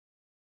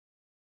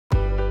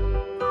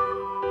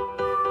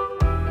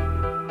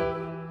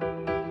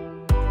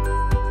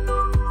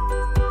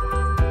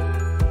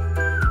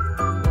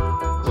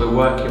we're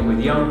working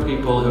with young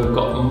people who have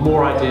got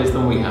more ideas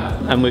than we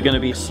have. And we're going to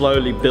be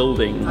slowly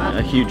building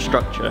a huge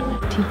structure.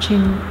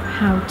 Teaching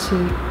how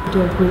to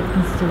do a group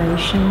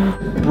installation.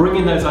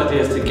 Bringing those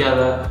ideas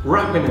together,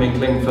 wrapping them in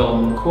cling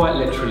film, quite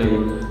literally,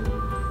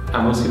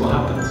 and we'll see what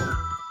happens.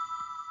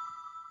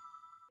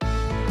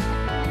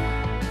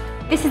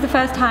 This is the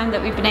first time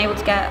that we've been able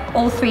to get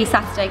all 3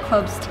 Saturday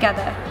clubs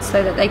together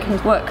so that they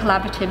can work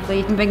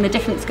collaboratively and bring the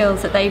different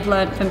skills that they've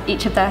learned from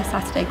each of their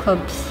Saturday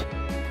clubs.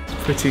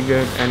 It's pretty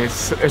good, and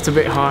it's a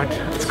bit hard,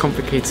 it's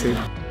complicated.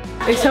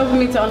 It's helping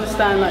me to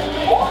understand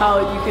how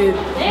you could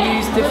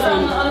use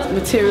different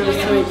materials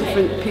to make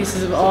different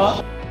pieces of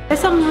art. There's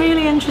some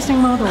really interesting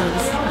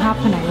models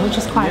happening, which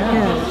is quite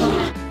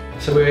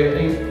good. So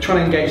we're trying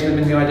to engage them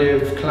in the idea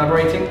of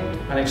collaborating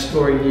and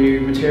exploring new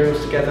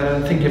materials together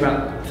and thinking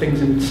about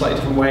things in slightly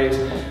different ways.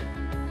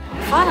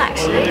 Fun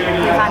actually,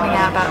 finding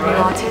out about new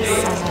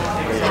artists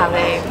and how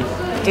they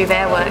do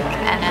their work,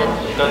 and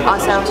then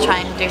ourselves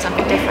trying to do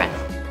something different.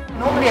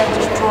 Normally I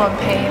just draw and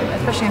paint,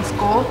 especially in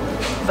school,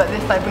 but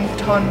this brings it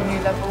to a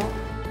new level.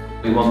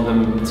 We want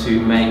them to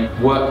make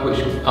work which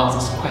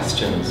asks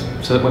questions,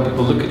 so that when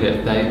people look at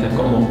it, they've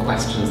got more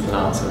questions than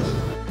answers.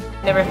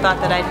 Never thought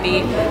that I'd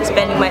be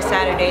spending my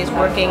Saturdays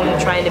working,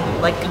 trying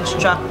to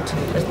construct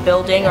a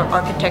building or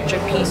architecture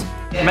piece.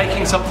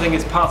 Making something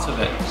is part of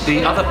it.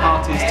 The other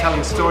part is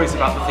telling stories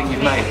about the thing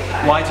you've made.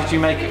 Why did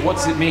you make it? What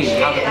does it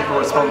mean? How do people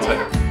respond to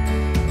it?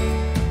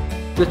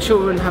 The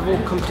children have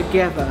all come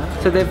together,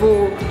 so they've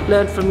all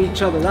learned from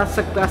each other. That's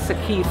a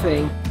key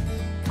thing.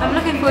 I'm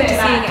looking forward to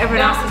seeing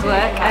everyone else's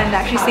work and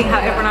actually seeing how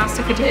everyone else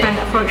took a different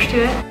approach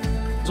to it.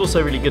 It's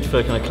also really good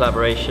for kind of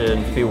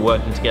collaboration, for people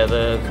working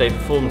together. They've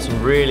formed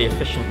some really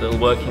efficient little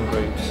working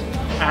groups.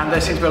 And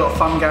there seems to be a lot of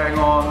fun going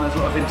on, there's a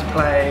lot of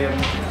interplay,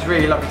 and it's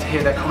really lovely to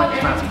hear their comments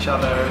about each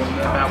other and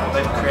about what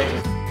they've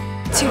created.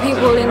 2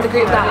 people in the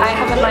group that I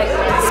haven't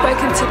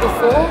spoken to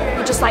before,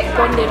 we just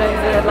bonded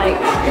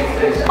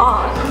over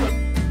art.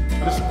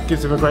 This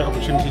gives them a great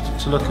opportunity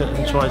to look at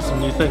and try some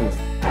new things.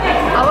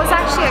 I was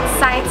actually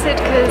excited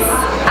because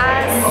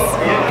as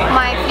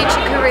my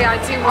future career I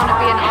do want to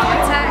be an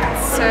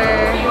architect, so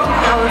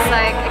I was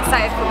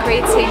excited for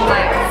creating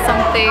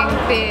something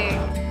big.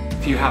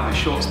 If you have a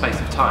short space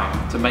of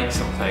time to make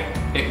something,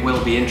 it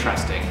will be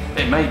interesting.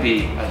 It may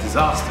be a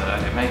disaster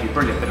and it may be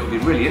brilliant, but it will be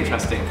really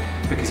interesting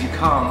because you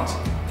can't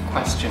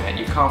question it,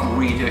 you can't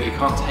redo it, you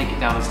can't take it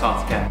down and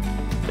start again.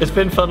 It's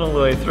been fun all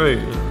the way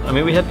through. I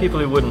mean, we had people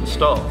who wouldn't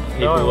stop.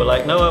 People were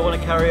like, no, I want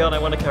to carry on, I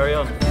want to carry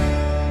on.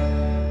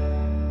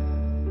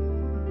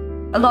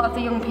 A lot of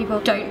the young people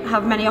don't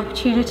have many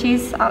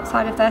opportunities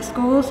outside of their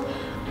schools.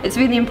 It's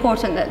really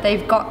important that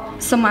they've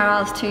got somewhere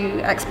else to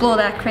explore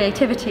their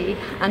creativity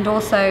and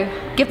also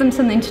give them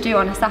something to do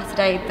on a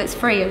Saturday that's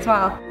free as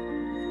well.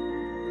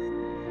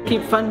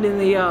 Keep funding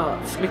the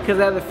arts because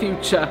they're the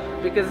future,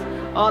 because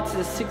arts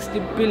is a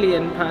 £60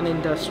 billion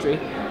industry,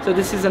 so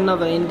this is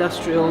another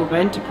industrial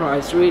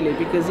enterprise really,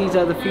 because these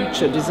are the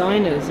future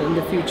designers and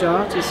the future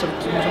artists of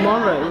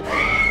tomorrow.